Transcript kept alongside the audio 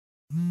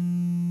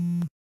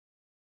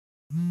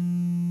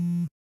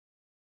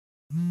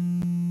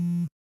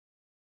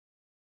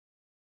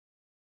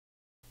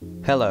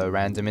Hello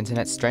random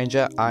internet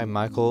stranger, I'm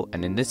Michael,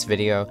 and in this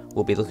video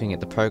we'll be looking at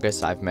the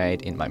progress I've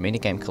made in my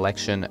minigame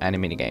collection,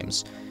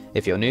 Animinigames.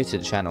 If you're new to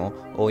the channel,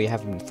 or you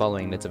haven't been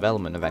following the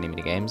development of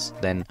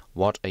Animinigames, then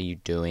what are you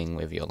doing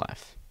with your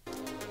life?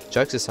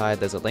 Jokes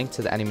aside, there's a link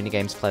to the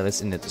Animinigames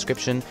playlist in the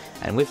description,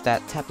 and with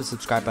that, tap the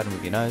subscribe button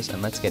with your nose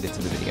and let's get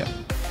into the video.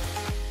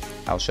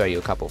 I'll show you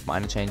a couple of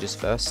minor changes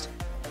first.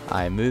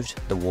 I moved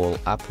the wall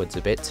upwards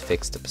a bit to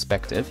fix the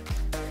perspective.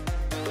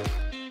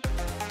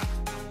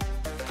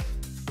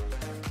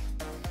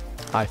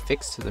 I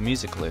fixed the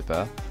music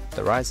looper.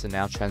 The riser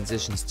now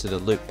transitions to the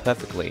loop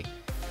perfectly,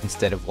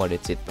 instead of what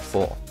it did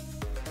before.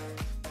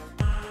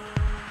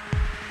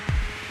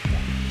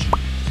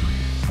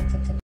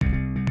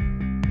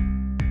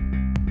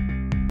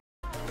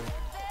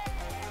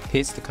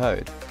 Here's the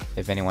code,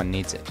 if anyone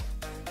needs it.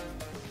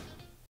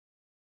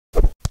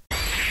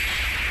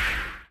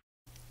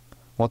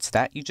 What's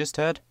that you just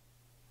heard?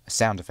 A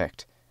sound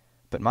effect.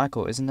 But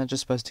Michael, isn't that just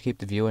supposed to keep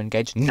the viewer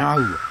engaged?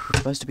 No! It's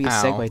supposed to be a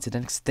segue to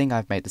the next thing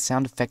I've made. The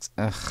sound effects...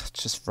 Ugh,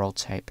 just roll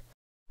tape.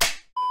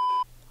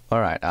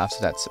 Alright, after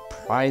that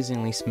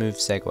surprisingly smooth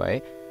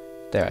segue,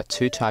 there are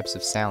two types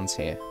of sounds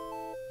here.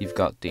 You've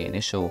got the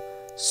initial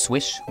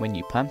swish when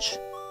you punch,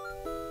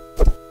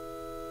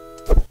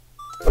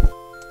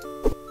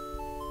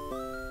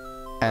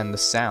 and the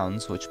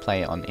sounds which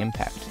play on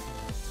impact.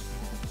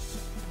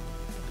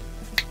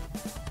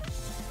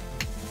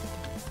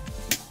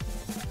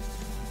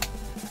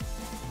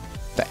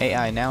 The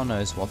AI now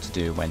knows what to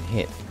do when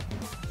hit.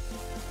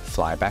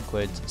 Fly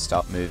backwards,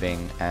 stop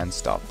moving, and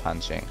stop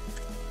punching.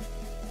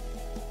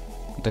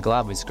 The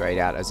glove is grayed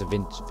out as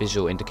a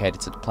visual indicator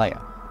to the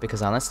player,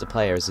 because unless the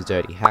player is a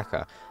dirty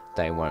hacker,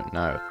 they won't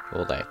know,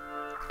 will they?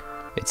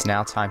 It's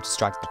now time to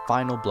strike the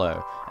final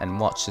blow, and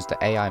watch as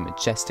the AI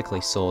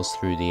majestically soars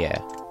through the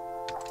air.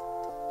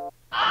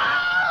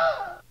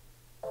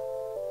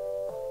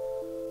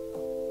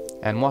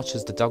 And watch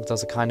as the dog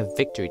does a kind of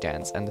victory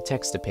dance and the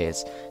text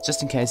appears,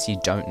 just in case you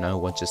don't know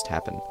what just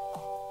happened.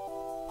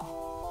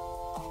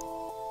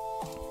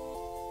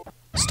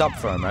 Stop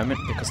for a moment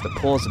because the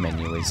pause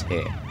menu is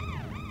here.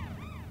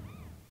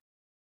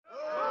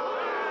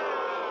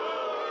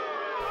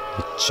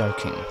 You're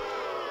joking.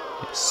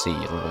 You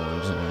see,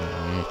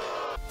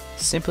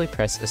 simply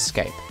press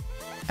escape,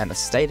 and the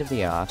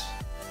state-of-the-art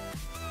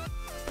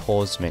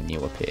pause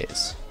menu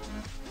appears.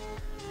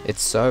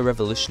 It's so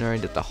revolutionary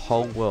that the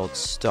whole world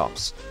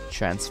stops,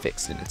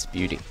 transfixed in its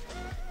beauty.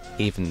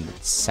 Even the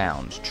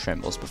sound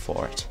trembles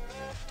before it.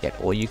 Yet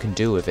all you can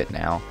do with it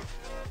now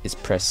is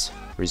press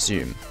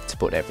resume to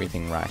put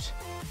everything right.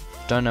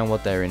 Don't know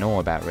what they're in awe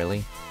about,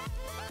 really.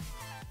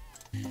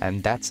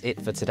 And that's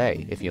it for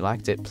today. If you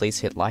liked it, please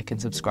hit like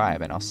and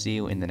subscribe, and I'll see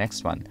you in the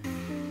next one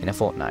in a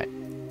fortnight.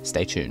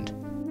 Stay tuned.